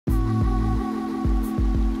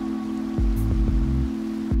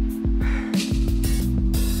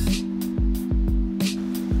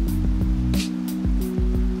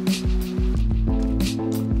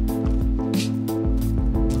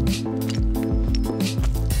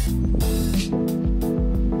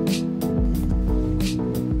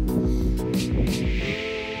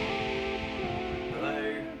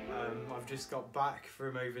back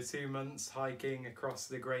from over 2 months hiking across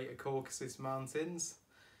the Greater Caucasus Mountains.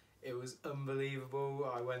 It was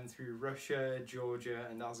unbelievable. I went through Russia, Georgia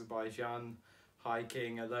and Azerbaijan,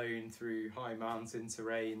 hiking alone through high mountain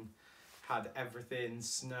terrain. Had everything,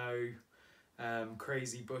 snow,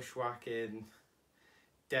 crazy bushwhacking,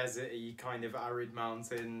 deserty kind of arid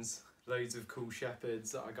mountains, loads of cool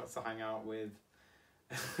shepherds that I got to hang out with,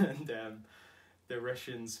 and the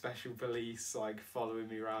Russian special police like following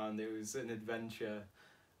me around. It was an adventure.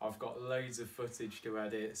 I've got loads of footage to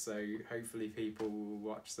edit, so hopefully people will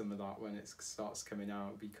watch some of that when it starts coming out.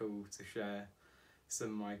 It'd be cool to share some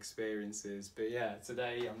of my experiences. But yeah,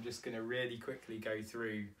 today I'm just going to really quickly go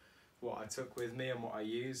through what I took with me and what I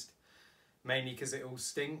used, mainly because it all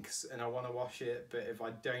stinks and I want to wash it, but if I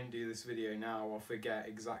don't do this video now I'll forget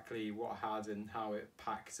exactly what I had and how it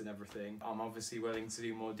packed and everything. I'm obviously willing to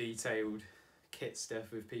do more detailed kit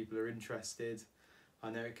stuff if people are interested. I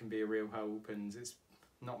know it can be a real help, and it's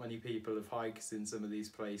not many people have hiked in some of these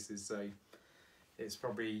places, so it's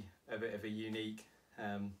probably a bit of a unique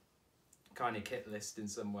kind of kit list in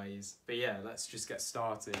some ways. But yeah, let's just get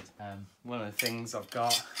started. One of the things I've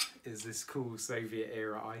got is this cool Soviet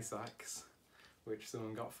era ice axe, which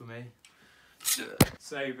someone got for me.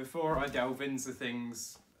 So before I delve into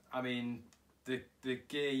things, I mean, the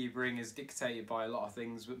gear you bring is dictated by a lot of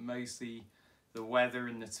things, but mostly the weather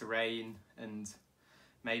and the terrain, and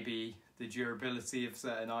maybe the durability of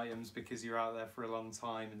certain items because you're out there for a long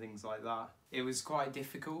time and things like that. It was quite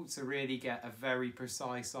difficult to really get a very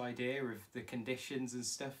precise idea of the conditions and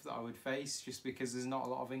stuff that I would face, just because there's not a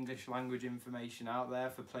lot of English language information out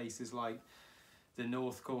there for places like the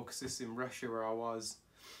North Caucasus in Russia where I was.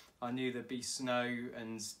 I knew there'd be snow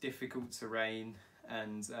and difficult terrain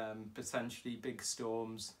and potentially big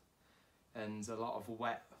storms and a lot of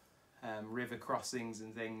wet river crossings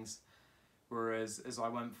and things. Whereas as I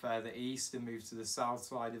went further east and moved to the south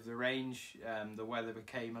side of the range, the weather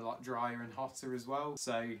became a lot drier and hotter as well.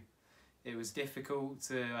 So it was difficult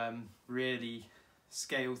to really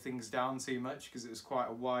scale things down too much because it was quite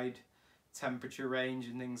a wide temperature range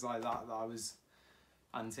and things like that that I was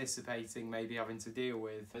anticipating maybe having to deal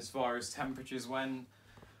with. As far as temperatures went,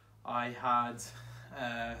 I had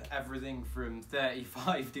everything from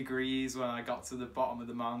 35 degrees when I got to the bottom of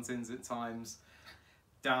the mountains at times,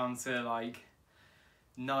 down to like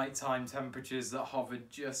nighttime temperatures that hovered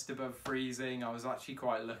just above freezing. I was actually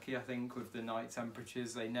quite lucky, I think, with the night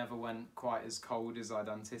temperatures. They never went quite as cold as I'd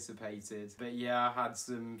anticipated. But yeah, I had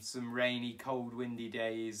some rainy, cold, windy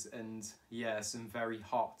days, and yeah, some very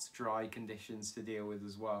hot, dry conditions to deal with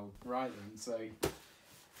as well. Right then, so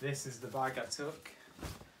this is the bag I took.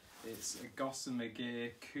 It's a Gossamer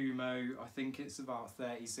Gear Kumo. I think it's about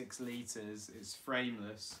 36 litres. It's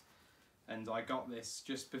frameless. And I got this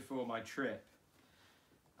just before my trip,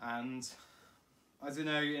 and I don't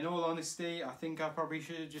know, in all honesty, I think I probably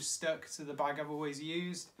should have just stuck to the bag I've always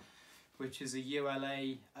used, which is a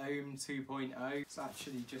ULA Ohm 2.0. It's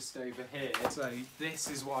actually just over here. So this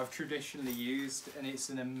is what I've traditionally used, and it's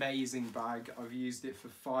an amazing bag. I've used it for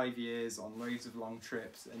 5 years on loads of long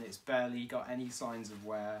trips, and it's barely got any signs of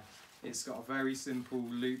wear. It's got a very simple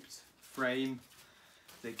looped frame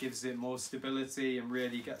that gives it more stability and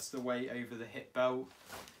really gets the weight over the hip belt,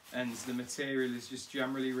 and the material is just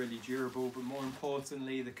generally really durable. But more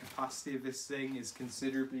importantly, the capacity of this thing is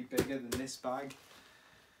considerably bigger than this bag,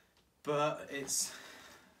 but it's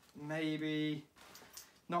maybe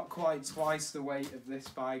not quite twice the weight of this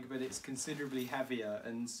bag, but it's considerably heavier,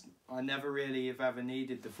 and I never really have ever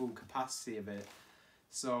needed the full capacity of it.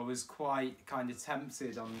 So I was quite kind of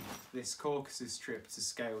tempted on this Caucasus trip to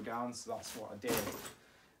scale down, so that's what I did.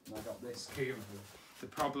 And I got this Kumo. The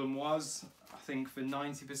problem was, I think for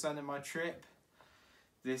 90% of my trip,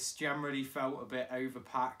 this generally felt a bit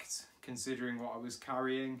overpacked considering what I was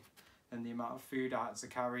carrying and the amount of food I had to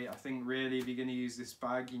carry. I think really if you're going to use this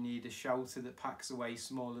bag, you need a shelter that packs away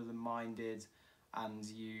smaller than mine did, and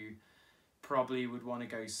you probably would want to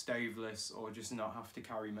go stoveless or just not have to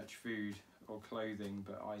carry much food or clothing,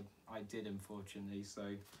 but I did, unfortunately.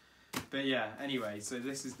 So, but yeah, anyway, so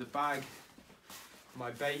this is the bag. My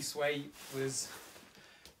base weight was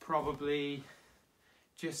probably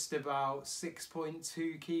just about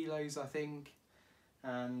 6.2 kilos, I think,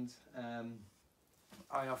 and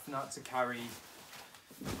I often had to carry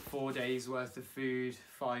 4 days worth of food,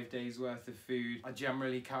 5 days worth of food. I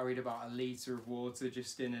generally carried about a litre of water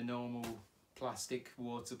just in a normal plastic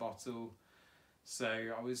water bottle,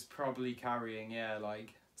 so I was probably carrying, yeah,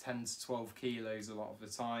 like 10 to 12 kilos a lot of the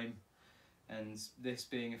time. And this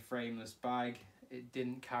being a frameless bag, it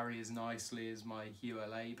didn't carry as nicely as my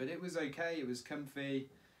ULA, but it was okay, it was comfy,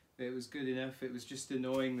 it was good enough. It was just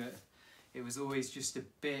annoying that it was always just a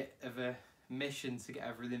bit of a mission to get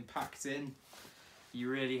everything packed in. You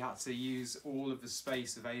really had to use all of the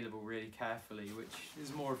space available really carefully, which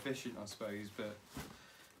is more efficient, I suppose.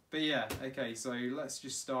 But yeah, okay, so let's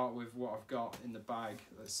just start with what I've got in the bag.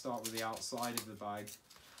 Let's start with the outside of the bag.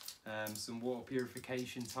 Some water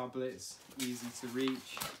purification tablets, easy to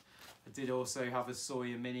reach. I did also have a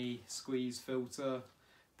Sawyer mini squeeze filter,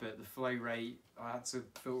 but the flow rate, I had to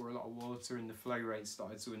filter a lot of water and the flow rate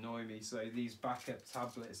started to annoy me. So these backup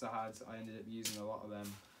tablets I ended up using a lot of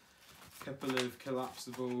them. A couple of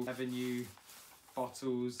collapsible Avenue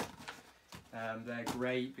bottles. They're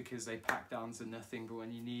great because they pack down to nothing, but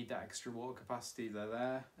when you need that extra water capacity, they're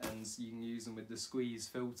there, and you can use them with the squeeze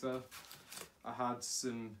filter. I had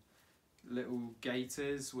some little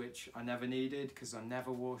gaiters, which I never needed because I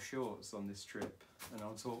never wore shorts on this trip, and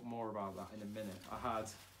I'll talk more about that in a minute. I had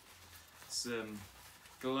some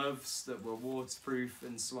gloves that were waterproof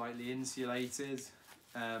and slightly insulated.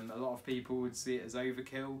 A lot of people would see it as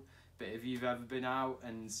overkill, but if you've ever been out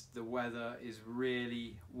and the weather is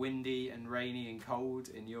really windy and rainy and cold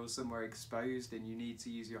and you're somewhere exposed and you need to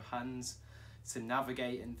use your hands to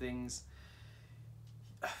navigate and things,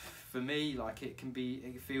 for me, like, it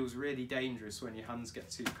feels really dangerous when your hands get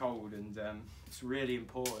too cold, and it's really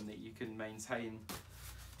important that you can maintain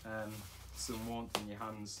some warmth in your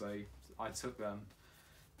hands, so I took them.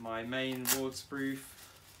 My main waterproof,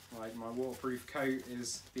 like my waterproof coat,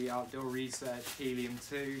 is the Outdoor Research Helium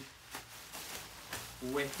 2.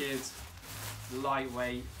 Wicked,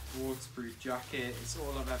 lightweight, waterproof jacket. It's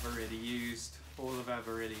all I've ever really used, all I've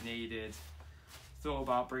ever really needed. Thought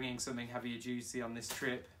about bringing something heavier duty on this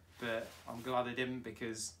trip, but I'm glad I didn't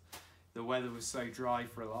because the weather was so dry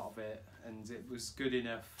for a lot of it, and it was good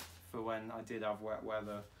enough for when I did have wet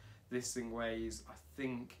weather. This thing weighs, I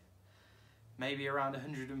think, maybe around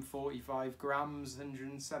 145 grams,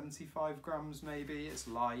 175 grams maybe. It's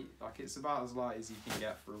light, like it's about as light as you can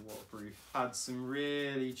get for a waterproof. Had some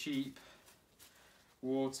really cheap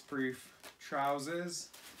waterproof trousers,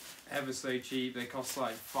 ever so cheap. They cost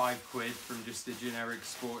like £5 from just a generic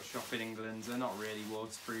sports shop in England. They're not really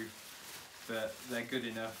waterproof, but they're good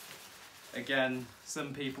enough. Again,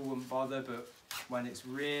 some people wouldn't bother, but when it's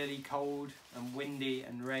really cold and windy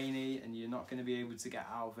and rainy and you're not going to be able to get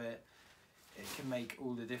out of it, it can make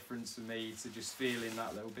all the difference for me to just feeling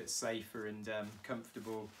that little bit safer and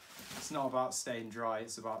comfortable. It's not about staying dry,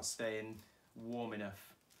 it's about staying warm enough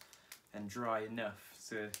and dry enough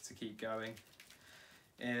to keep going.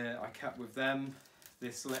 I kept with them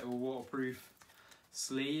this little waterproof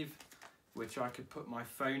sleeve, which I could put my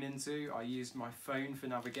phone into. I used my phone for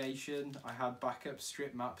navigation. I had backup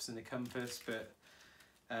strip maps and a compass, but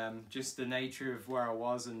just the nature of where I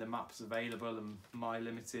was and the maps available and my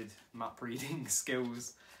limited map reading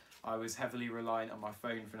skills, I was heavily reliant on my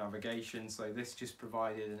phone for navigation, so this just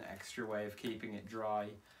provided an extra way of keeping it dry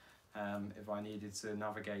if I needed to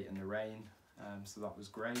navigate in the rain, so that was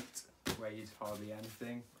great. Weighed hardly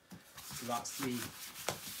anything. So that's the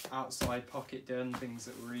outside pocket done, things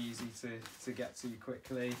that were easy to get to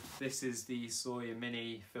quickly. This is the Sawyer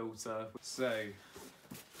mini filter. So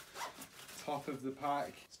top of the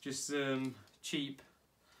pack, it's just some cheap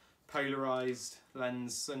polarized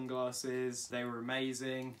lens sunglasses. They were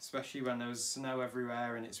amazing, especially when there was snow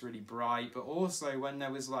everywhere and it's really bright, but also when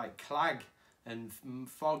there was like clag and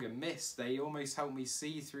fog and mist, they almost helped me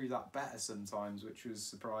see through that better sometimes, which was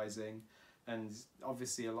surprising. And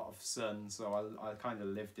obviously a lot of sun, so I kind of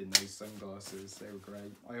lived in those sunglasses. They were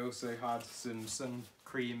great. I also had some sun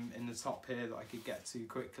cream in the top here that I could get to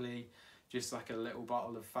quickly, just like a little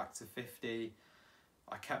bottle of Factor 50.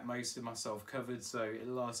 I kept most of myself covered, so it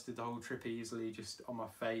lasted the whole trip easily, just on my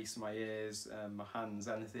face, my ears, my hands,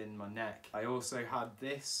 anything, my neck. I also had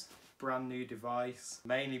this brand new device,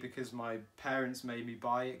 mainly because my parents made me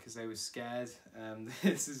buy it because they were scared.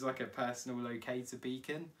 This is like a personal locator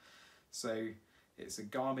beacon. So it's a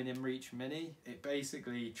Garmin InReach Mini. It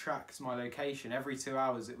basically tracks my location. Every 2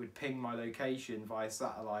 hours it would ping my location via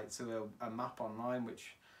satellite to a map online,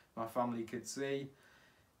 which my family could see.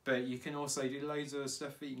 But you can also do loads of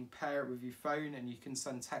stuff. You can pair it with your phone and you can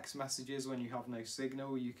send text messages when you have no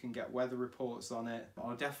signal. You can get weather reports on it.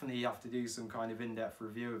 I'll definitely have to do some kind of in-depth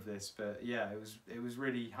review of this, but yeah, it was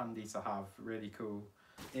really handy to have, really cool.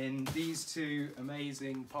 In these two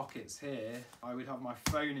amazing pockets here, I would have my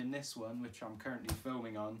phone in this one, which I'm currently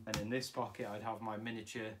filming on, and in this pocket I'd have my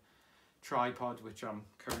miniature tripod, which I'm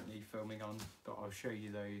currently filming on, but I'll show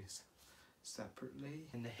you those separately.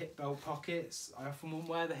 In the hip belt pockets, I often won't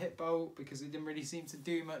wear the hip belt because it didn't really seem to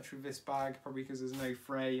do much with this bag, probably because there's no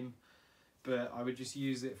frame, but I would just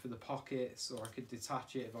use it for the pockets, or I could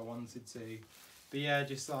detach it if I wanted to. But yeah,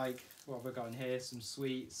 just like what have I got in here? Some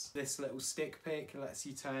sweets. This little stick pick lets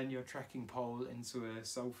you turn your trekking pole into a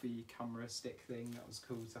selfie camera stick thing. That was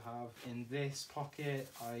cool to have. In this pocket,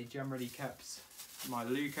 I generally kept my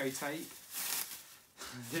Leukotape.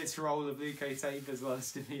 This roll of Leukotape has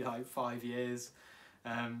lasted me like 5 years.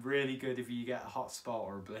 Really good if you get a hot spot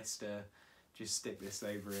or a blister. Just stick this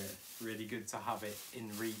over it. Really good to have it in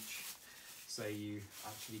reach, so you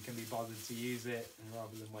actually can be bothered to use it, and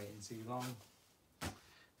rather than waiting too long.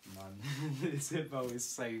 Man, this bowl is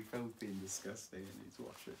so filthy and disgusting. I need to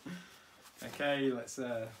wash it. Okay, let's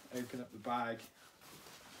open up the bag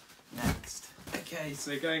next. Okay,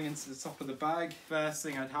 so going into the top of the bag, first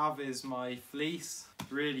thing I'd have is my fleece.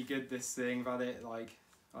 Really good, this thing. I've had it like,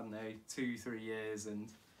 I don't know, 2-3 years, and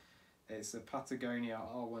it's a Patagonia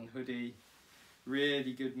R1 hoodie.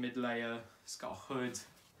 Really good mid layer. It's got a hood.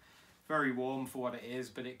 Very warm for what it is,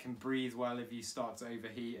 but it can breathe well if you start to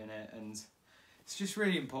overheat in it, and it's just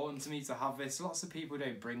really important to me to have this. Lots of people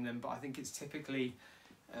don't bring them, but I think it's typically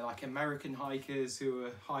like American hikers who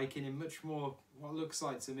are hiking in much more, what looks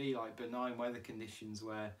like to me, like benign weather conditions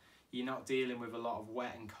where you're not dealing with a lot of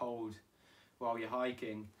wet and cold while you're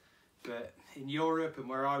hiking. But in Europe and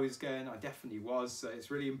where I was going, I definitely was. So it's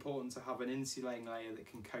really important to have an insulating layer that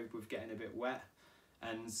can cope with getting a bit wet.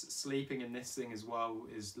 And sleeping in this thing as well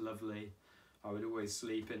is lovely. I would always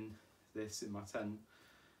sleep in this in my tent.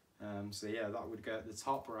 So yeah, that would go at the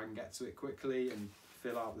top where I can get to it quickly and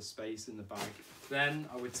fill out the space in the bag. Then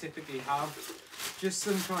I would typically have just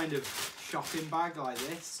some kind of shopping bag like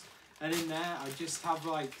this. And in there, I just have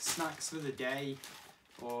like snacks for the day,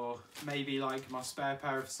 or maybe like my spare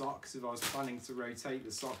pair of socks if I was planning to rotate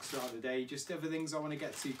the socks throughout the day. Just other things I want to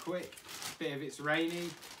get to quick. Bit if it's rainy,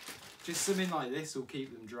 just something like this will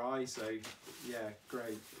keep them dry. So yeah,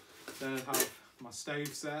 great. Then I'd have my stove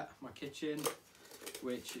set, my kitchen,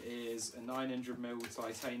 which is a 900ml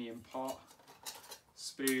titanium pot,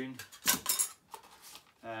 spoon,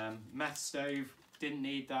 meth stove. Didn't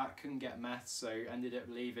need that, couldn't get meth, so ended up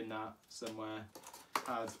leaving that somewhere.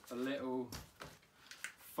 Had a little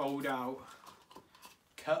fold out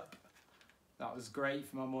cup. That was great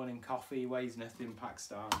for my morning coffee. Weighs nothing, packs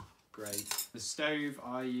down, great. The stove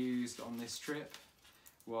I used on this trip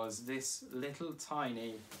was this little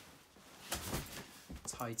tiny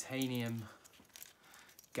titanium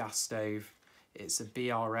gas stove. It's a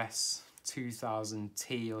BRS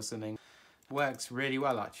 2000T or something. Works really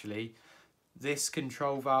well actually. This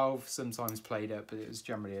control valve sometimes played up, but it was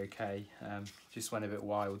generally okay. Just went a bit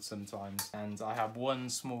wild sometimes. And I have one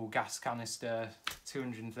small gas canister,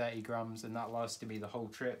 230 grams, and that lasted me the whole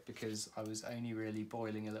trip because I was only really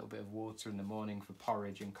boiling a little bit of water in the morning for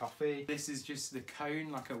porridge and coffee. This is just the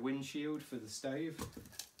cone, like a windshield for the stove.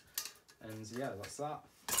 And yeah, that's that.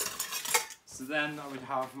 So then I would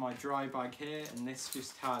have my dry bag here, and this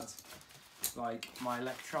just had like my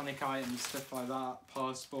electronic items, stuff like that,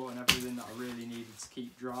 passport and everything that I really needed to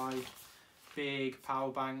keep dry. Big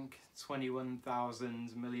power bank, 21,000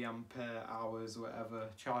 milliampere hours or whatever.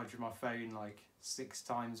 Charged my phone like 6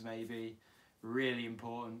 times maybe. Really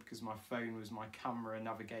important because my phone was my camera,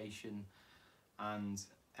 navigation and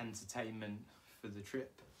entertainment for the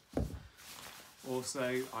trip.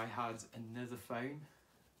 Also, I had another phone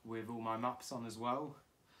with all my maps on as well,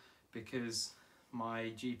 because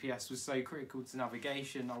my GPS was so critical to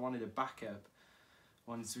navigation. I wanted a backup.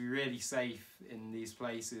 I wanted to be really safe in these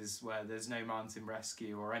places where there's no mountain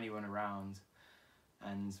rescue or anyone around,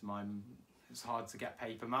 and it's hard to get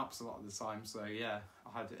paper maps a lot of the time. So yeah,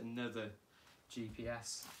 I had another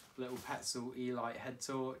GPS, little Petzl E-Lite head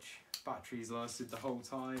torch. Batteries lasted the whole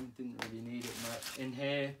time, didn't really need it much. In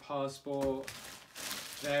here, passport,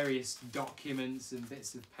 various documents and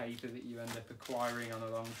bits of paper that you end up acquiring on a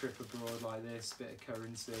long trip abroad like this, bit of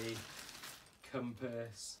currency,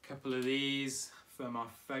 compass, a couple of these for my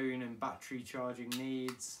phone and battery charging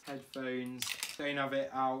needs, headphones, don't have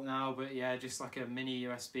it out now, but yeah, just like a mini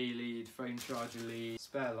USB lead, phone charger lead,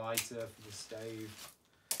 spare lighter for the stove,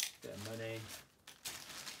 bit of money.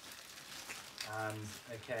 And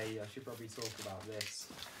okay, I should probably talk about this.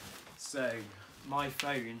 So my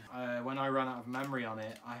phone, when I ran out of memory on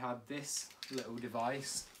it, I had this little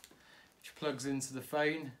device which plugs into the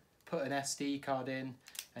phone, put an SD card in,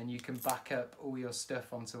 and you can back up all your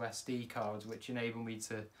stuff onto SD cards, which enable me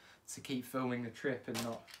to keep filming the trip and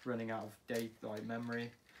not running out of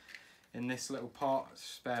memory. In this little pot,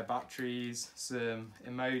 spare batteries, some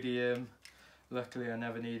Imodium. Luckily I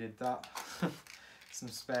never needed that. Some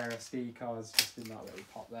spare SD cards just in that little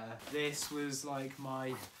pot there. This was like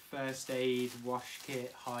my first aid, wash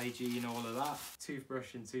kit, hygiene, all of that.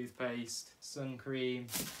 Toothbrush and toothpaste, sun cream,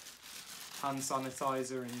 hand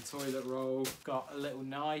sanitizer and toilet roll. Got a little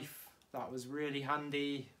knife. That was really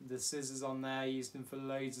handy. The scissors on there, used them for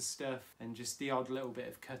loads of stuff, and just the odd little bit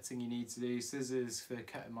of cutting you need to do. Scissors for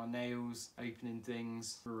cutting my nails, opening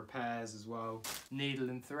things, for repairs as well. Needle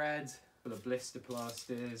and thread, full of blister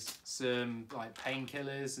plasters, some like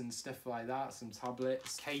painkillers and stuff like that, some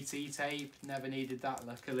tablets. KT tape, never needed that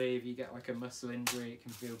luckily. If you get like a muscle injury, it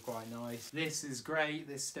can feel quite nice. This is great,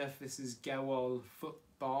 this stuff. This is Gewol foot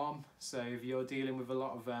balm. So if you're dealing with a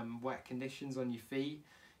lot of wet conditions on your feet,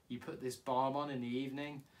 you put this balm on in the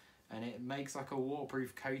evening and it makes like a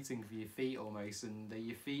waterproof coating for your feet almost, and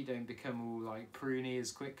your feet don't become all like pruny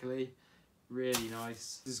as quickly. Really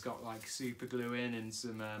nice. This has got like super glue in and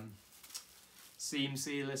some seam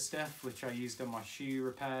sealer stuff which I used on my shoe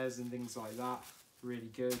repairs and things like that.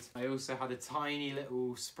 Really good. I also had a tiny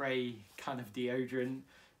little spray kind of deodorant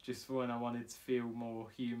just for when I wanted to feel more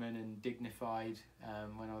human and dignified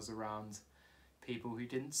when I was around people who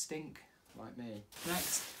didn't stink like me.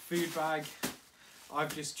 Next, food bag.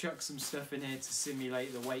 I've just chucked some stuff in here to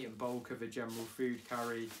simulate the weight and bulk of a general food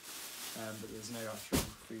carry, but there's no actual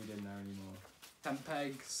food in there anymore. Tent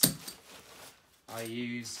pegs. I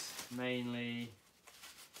use mainly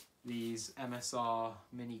these MSR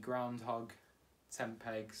mini groundhog tent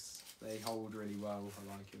pegs. They hold really well,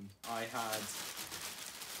 I like them. I had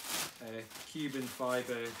a Cuban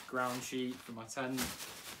fibre ground sheet for my tent.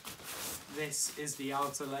 This is the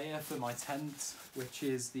outer layer for my tent, which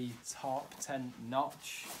is the top tent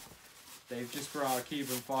notch. They've just brought out a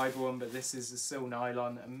Cuban fibre one, but this is a sil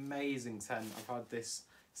nylon. Amazing tent. I've had this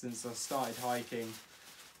since I started hiking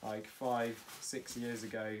like 5-6 years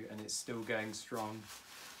ago, and it's still going strong.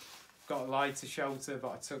 Got a lighter shelter,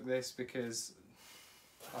 but I took this because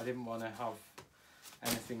I didn't want to have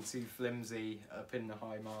anything too flimsy up in the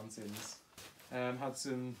high mountains. Had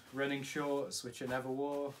some running shorts, which I never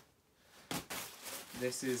wore.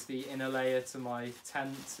 This is the inner layer to my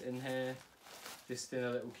tent in here, just in a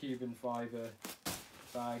little Cuban fibre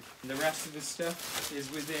bag. And the rest of the stuff is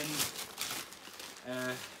within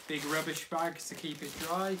a big rubbish bag to keep it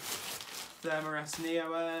dry. Thermarest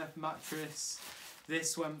Neo Air mattress.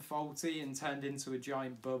 This went faulty and turned into a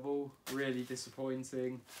giant bubble. Really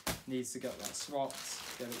disappointing. Needs to get that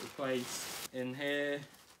swapped, get it replaced. In here,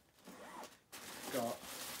 got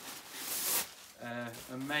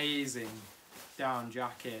amazing down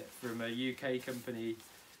jacket from a UK company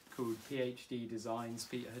called PhD Designs,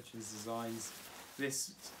 Peter Hutchins Designs.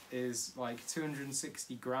 This is like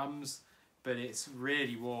 260 grams, but it's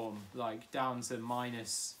really warm, like down to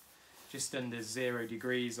minus just under 0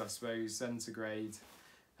 degrees, I suppose, centigrade.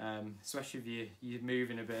 Especially if you're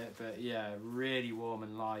moving a bit, but yeah, really warm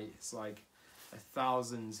and light. It's like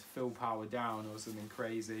 1,000 fill power down or something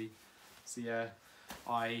crazy. So yeah,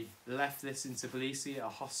 I left this in Tbilisi at a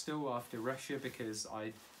hostel after Russia because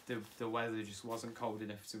the weather just wasn't cold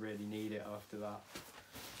enough to really need it after that.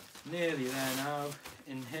 Nearly there now.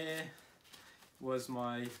 In here was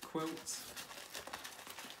my quilt.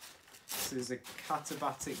 This is a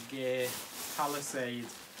Katabatic Gear Palisade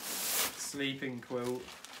sleeping quilt,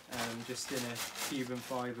 just in a Cuban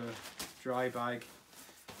fibre dry bag.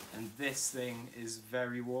 And this thing is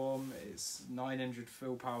very warm. It's 900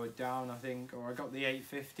 fill power down, I think, or I got the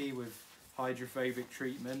 850 with hydrophobic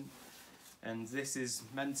treatment. And this is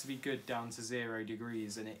meant to be good down to 0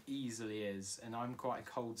 degrees, and it easily is. And I'm quite a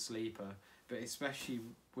cold sleeper, but especially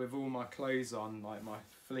with all my clothes on, like my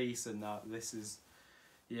fleece and that, this is,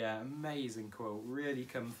 yeah, amazing quilt. Really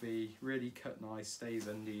comfy, really cut nice, stays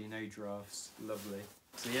under you, no drafts, lovely.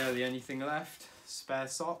 So yeah, the only thing left, spare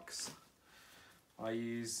socks. I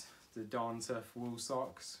use the Darn Tough wool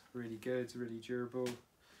socks, really good, really durable.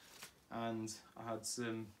 And I had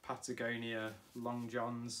some Patagonia long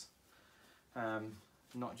johns,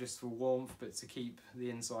 not just for warmth, but to keep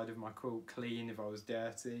the inside of my quilt clean if I was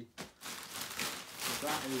dirty. So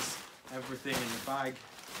that is everything in the bag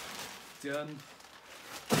done.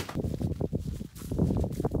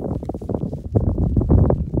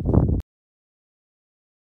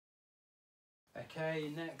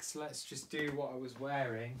 Okay, next let's just do what I was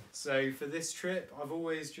wearing. So for this trip, I've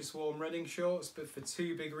always just worn running shorts, but for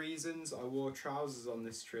two big reasons I wore trousers on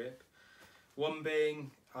this trip. One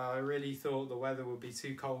being, I really thought the weather would be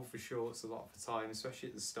too cold for shorts a lot of the time, especially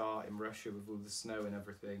at the start in Russia with all the snow and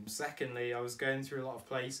everything. Secondly, I was going through a lot of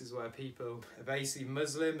places where people are basically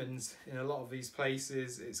Muslim, and in a lot of these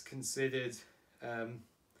places it's considered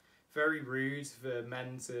very rude for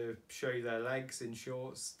men to show their legs in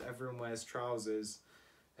shorts. Everyone wears trousers,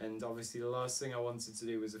 and obviously the last thing I wanted to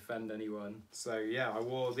do was offend anyone. So yeah, I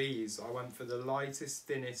wore these. I went for the lightest,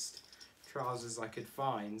 thinnest trousers I could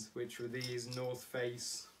find, which were these North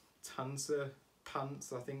Face Tanser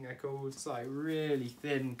pants, I think they're called. It's like really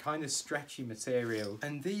thin, kind of stretchy material,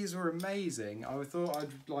 and these were amazing. I thought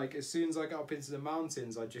I'd like, as soon as I got up into the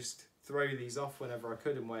mountains, I'd just throw these off whenever I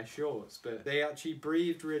could and wear shorts, but they actually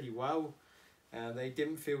breathed really well and they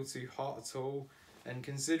didn't feel too hot at all. And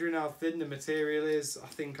considering how thin the material is, I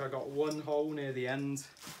think I got one hole near the end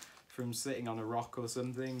from sitting on a rock or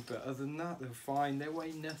something, but other than that, they're fine. They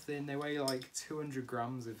weigh nothing. They weigh like 200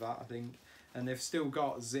 grams of that, I think. And they've still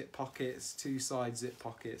got zip pockets, 2 side zip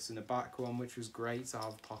pockets, and a back one, which was great to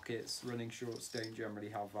have pockets. Running shorts don't generally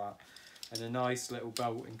have that. And a nice little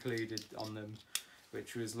belt included on them,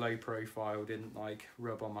 which was low profile, didn't like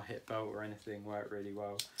rub on my hip belt or anything, worked really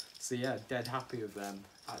well. So yeah, dead happy with them.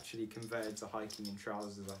 Actually converted to hiking in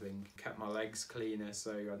trousers, I think. Kept my legs cleaner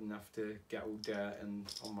so I didn't have to get all dirt and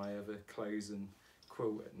on my other clothes and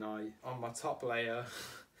quilt at night. On my top layer,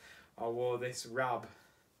 I wore this Rab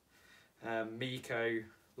Miko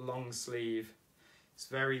long sleeve. It's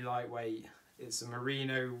very lightweight. It's a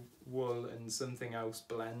merino wool and something else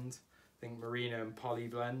blend. I think merino and poly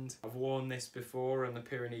blend. I've worn this before on the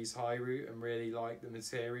Pyrenees high route and really liked the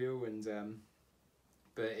material, and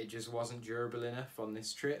but it just wasn't durable enough on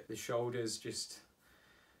this trip. The shoulders just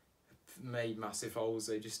made massive holes.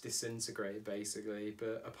 They just disintegrated basically.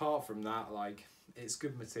 But apart from that, like, it's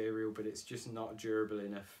good material, but it's just not durable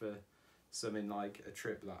enough for something like a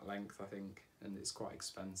trip that length, I think, and it's quite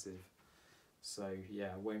expensive. So yeah,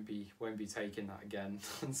 won't be taking that again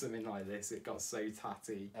on something like this. It got so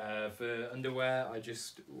tatty. For underwear, I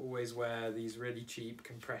just always wear these really cheap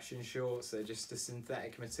compression shorts. They're just a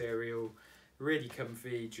synthetic material, really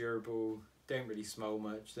comfy, durable, don't really smell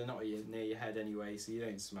much. They're not near your head anyway, so you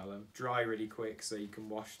don't smell them. Dry really quick, so you can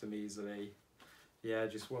wash them easily. Yeah,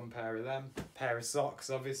 just one pair of them. Pair of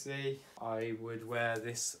socks, obviously. I would wear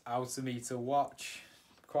this altimeter watch.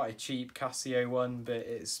 Quite a cheap Casio one, but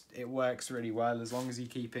it works really well. As long as you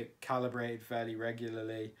keep it calibrated fairly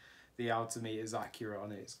regularly, the altimeter is accurate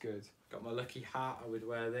on it, it's good. Got my lucky hat, I would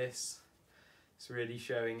wear this. It's really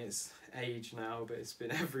showing its age now, but it's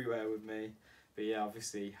been everywhere with me. But yeah,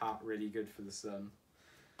 obviously, hat really good for the sun.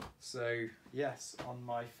 So yes, on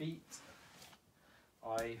my feet,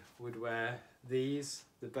 I would wear these,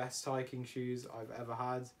 the best hiking shoes I've ever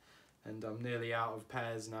had, and I'm nearly out of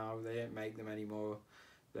pairs now. They don't make them anymore.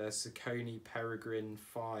 They're Saucony Peregrine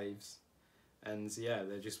 5s, and yeah,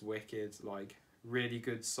 they're just wicked. Like, really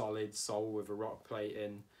good solid sole with a rock plate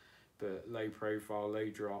in, but low profile, low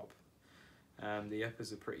drop. The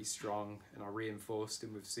uppers are pretty strong, and I reinforced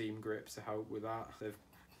them with seam grip to help with that. They've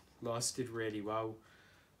lasted really well.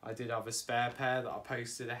 I did have a spare pair that I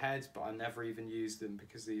posted ahead, but I never even used them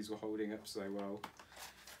because these were holding up so well.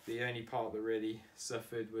 The only part that really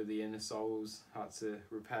suffered were the inner soles. Had to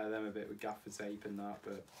repair them a bit with gaffer tape and that,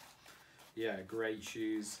 but yeah, great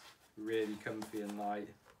shoes, really comfy and light.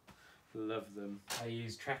 Love them. I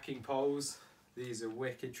use trekking poles. These are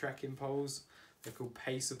wicked trekking poles. They're called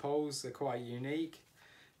pacer poles. They're quite unique.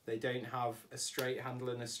 They don't have a straight handle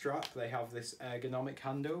and a strap. They have this ergonomic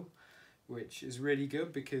handle, which is really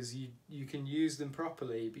good because you can use them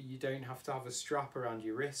properly, but you don't have to have a strap around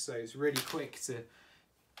your wrist, so it's really quick to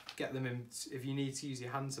get them in. If you need to use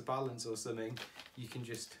your hand to balance or something, you can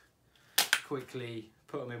just quickly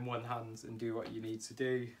put them in one hand and do what you need to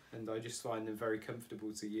do, and I just find them very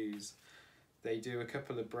comfortable to use. They do a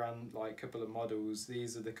couple of models.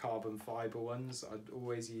 These are the carbon fibre ones. I'd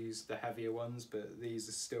always use the heavier ones, but these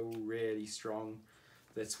are still really strong.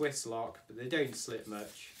 They're twist lock, but they don't slip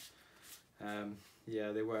much.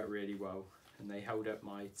 Yeah, they work really well, and they held up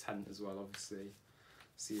my tent as well, obviously.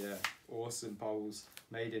 So yeah, awesome poles,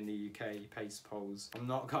 made in the UK, Pace poles. I've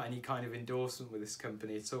not got any kind of endorsement with this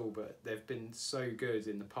company at all, but they've been so good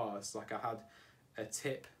in the past. Like, I had a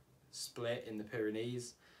tip split in the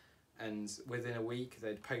Pyrenees, and within a week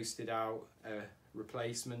they'd posted out a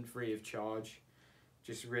replacement free of charge.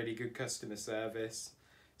 Just really good customer service.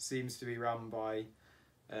 Seems to be run by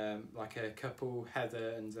like a couple,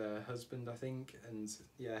 Heather and her husband, I think, and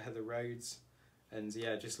yeah, Heather Rhodes, and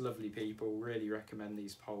yeah, just lovely people. Really recommend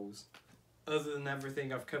these poles. Other than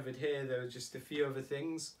everything I've covered here, there were just a few other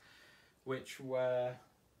things, which were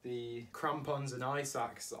the crampons and ice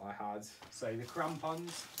axe that I had. So the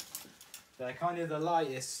crampons, they're kind of the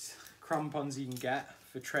lightest crampons you can get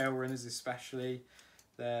for trail runners especially.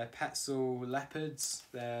 They're Petzl leopards.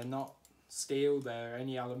 They're not steel, they're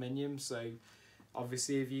only aluminium, so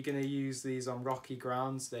obviously if you're going to use these on rocky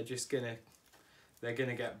grounds, they're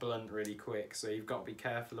gonna get blunt really quick, so you've got to be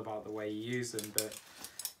careful about the way you use them. But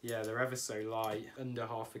yeah, they're ever so light, under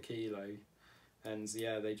half a kilo, and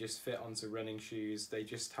yeah, they just fit onto running shoes. They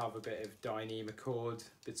just have a bit of Dyneema cord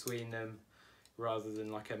between them, rather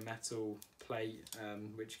than like a metal plate,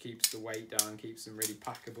 which keeps the weight down, keeps them really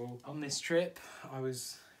packable. On this trip, I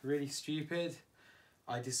was really stupid.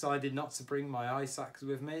 I decided not to bring my ice axe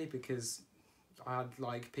with me because I had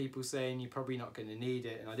like people saying you're probably not going to need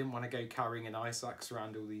it, and I didn't want to go carrying an ice axe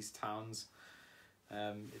around all these towns.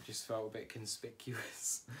 It just felt a bit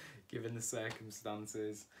conspicuous given the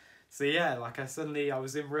circumstances. So yeah, like I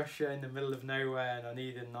was in Russia in the middle of nowhere and I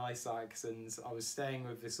needed an ice axe, and I was staying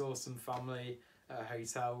with this awesome family at a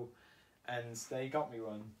hotel and they got me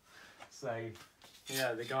one. So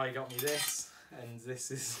yeah, the guy got me this, and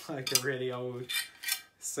this is like a really old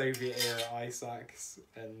Soviet era ice axe,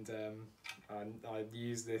 and I'd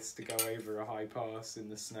use this to go over a high pass in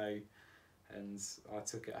the snow, and I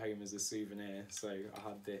took it home as a souvenir, so I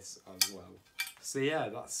had this as well. So yeah,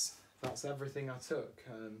 that's everything I took.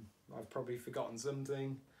 I've probably forgotten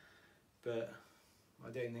something, but I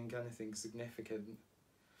don't think anything significant.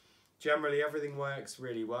 Generally everything works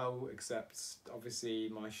really well, except obviously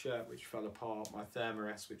my shirt which fell apart, my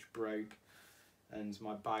thermarest which broke, and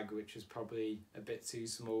my bag which was probably a bit too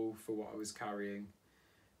small for what I was carrying.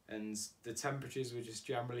 And the temperatures were just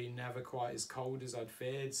generally never quite as cold as I'd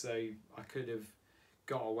feared, so I could have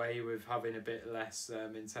got away with having a bit less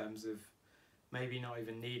in terms of maybe not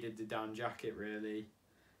even needed the down jacket really,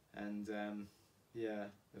 and yeah,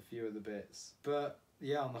 a few other bits. But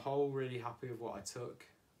yeah, on the whole, really happy with what I took.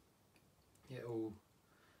 It all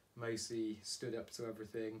mostly stood up to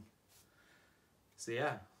everything. So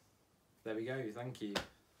yeah, there we go, thank you.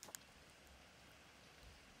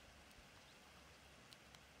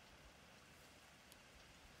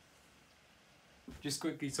 Just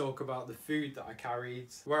quickly talk about the food that I carried.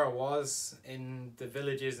 Where I was, in the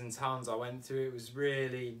villages and towns I went to, it was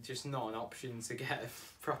really just not an option to get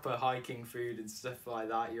proper hiking food and stuff like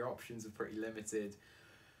that. Your options are pretty limited.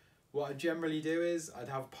 What I generally do is I'd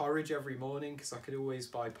have porridge every morning because I could always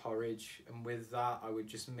buy porridge, and with that I would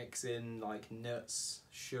just mix in like nuts,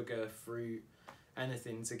 sugar, fruit,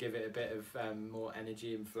 anything to give it a bit of more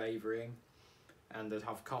energy and flavouring. And I'd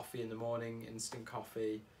have coffee in the morning, instant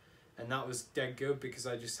coffee. And that was dead good because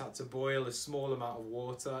I just had to boil a small amount of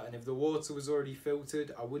water, and if the water was already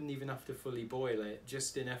filtered I wouldn't even have to fully boil it,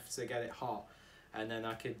 just enough to get it hot, and then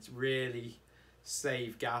I could really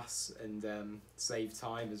save gas and save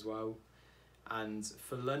time as well. And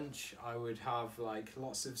for lunch I would have like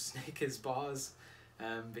lots of Snickers bars,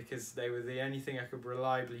 because they were the only thing I could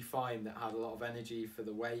reliably find that had a lot of energy for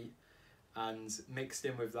the weight. And mixed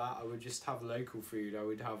in with that I would just have local food. I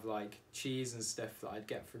would have like cheese and stuff that I'd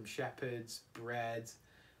get from Shepherd's, bread,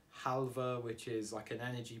 halva, which is like an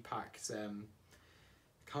energy packed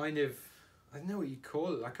kind of, I don't know what you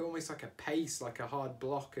call it, like almost like a paste, like a hard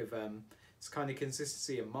block of it's kind of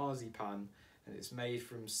consistency of marzipan, and it's made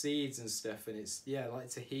from seeds and stuff, and it's yeah like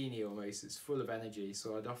tahini almost. It's full of energy,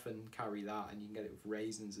 so I'd often carry that, and you can get it with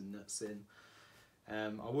raisins and nuts in.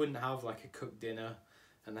 I wouldn't have like a cooked dinner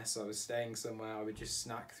unless I was staying somewhere. I would just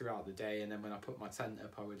snack throughout the day, and then when I put my tent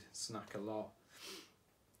up I would snack a lot.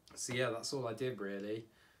 So yeah, that's all I did really,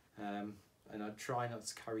 and I'd try not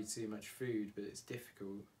to carry too much food, but it's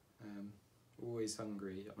difficult. Always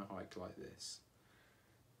hungry on a hike like this.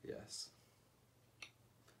 Yes.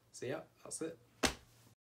 So yeah, that's it.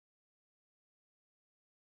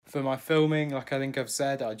 For my filming, like I think I've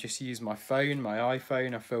said, I just used my phone, my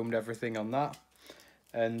iPhone. I filmed everything on that.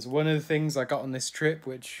 And one of the things I got on this trip,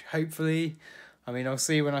 which hopefully, I mean, I'll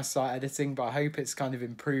see when I start editing, but I hope it's kind of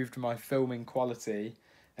improved my filming quality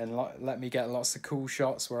and let me get lots of cool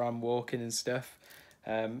shots where I'm walking and stuff.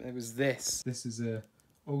 It was this. This is a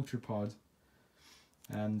Ultrapod,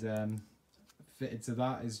 and fitted to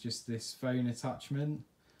that is just this phone attachment.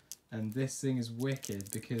 And this thing is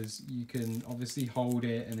wicked because you can obviously hold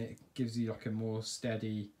it and it gives you like a more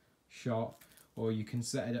steady shot, or you can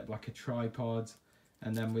set it up like a tripod.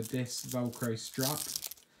 And then with this Velcro strap,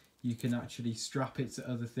 you can actually strap it to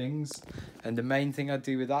other things. And the main thing I'd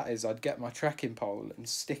do with that is I'd get my trekking pole and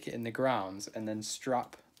stick it in the ground and then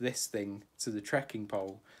strap this thing to the trekking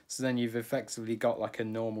pole. So then you've effectively got like a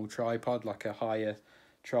normal tripod, like a higher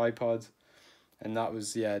tripod. And that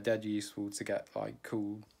was, yeah, dead useful to get like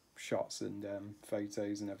cool shots and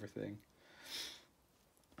photos and everything.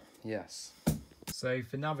 Yes. So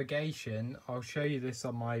for navigation, I'll show you this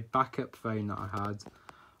on my backup phone that I had.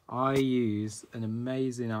 I use an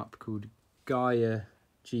amazing app called Gaia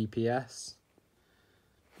GPS.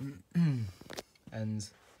 And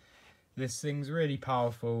this thing's really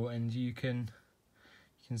powerful, and you can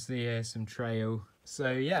see here some trail.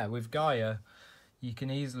 So yeah, with Gaia, you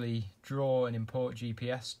can easily draw and import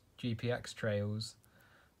GPX trails,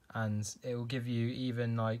 and it will give you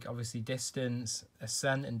even like obviously distance,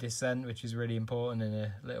 ascent and descent, which is really important, and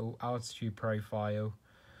a little altitude profile.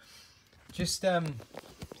 Just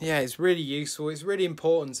yeah, it's really useful. It's really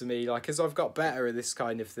important to me, like, as I've got better at this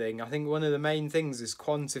kind of thing. I think one of the main things is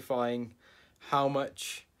quantifying how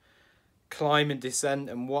much climb and descent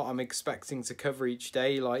and what I'm expecting to cover each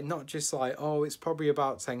day. Like, not just like, oh, it's probably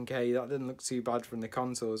about 10k, that doesn't look too bad from the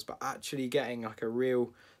contours, but actually getting like a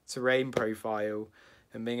real terrain profile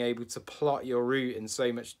and being able to plot your route in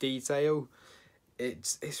so much detail.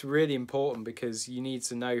 It's really important, because you need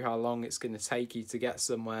to know how long it's going to take you to get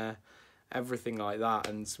somewhere, everything like that.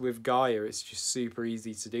 And with Gaia, it's just super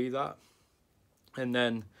easy to do that. And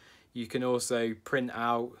then you can also print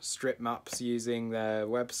out strip maps using their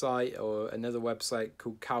website, or another website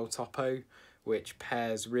called Cautopo, which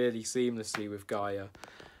pairs really seamlessly with Gaia.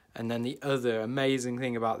 And then the other amazing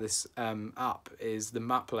thing about this app is the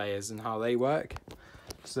map layers and how they work.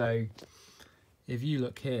 So if you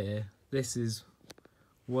look here, this is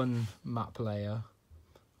one map layer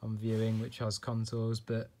I'm viewing, which has contours,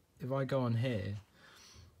 but if I go on here,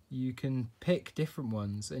 you can pick different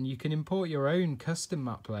ones, and you can import your own custom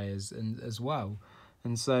map layers and as well.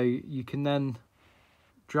 And so you can then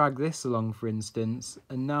drag this along, for instance,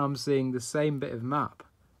 and now I'm seeing the same bit of map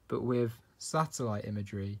but with satellite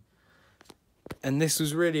imagery. And this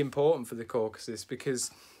was really important for the Caucasus,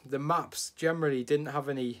 because the maps generally didn't have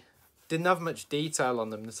much detail on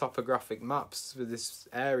them. The topographic maps for this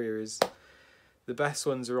area the best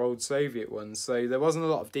ones are old Soviet ones, so there wasn't a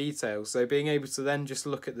lot of detail. So being able to then just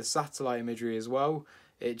look at the satellite imagery as well,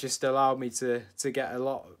 it just allowed me to get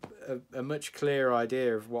a much clearer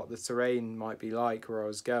idea of what the terrain might be like where I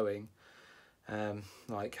was going,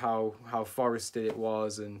 like how forested it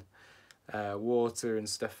was, and water and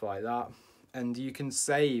stuff like that. And you can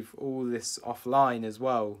save all this offline as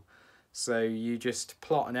well. So you just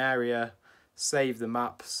plot an area, save the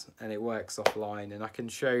maps, and it works offline. And I can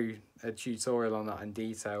show a tutorial on that in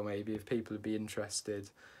detail, maybe, if people would be interested.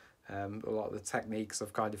 A lot of the techniques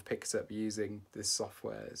I've kind of picked up using this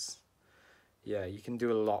software. Yeah, you can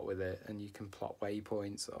do a lot with it, and you can plot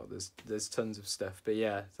waypoints. Oh, there's tons of stuff. But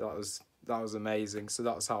yeah, that was amazing. So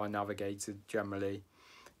that's how I navigated generally,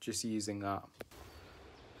 just using that.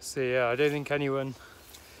 So yeah, I don't think anyone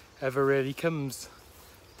ever really comes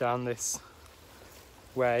down this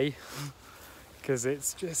way, because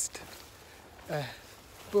it's just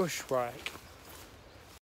bushwhack.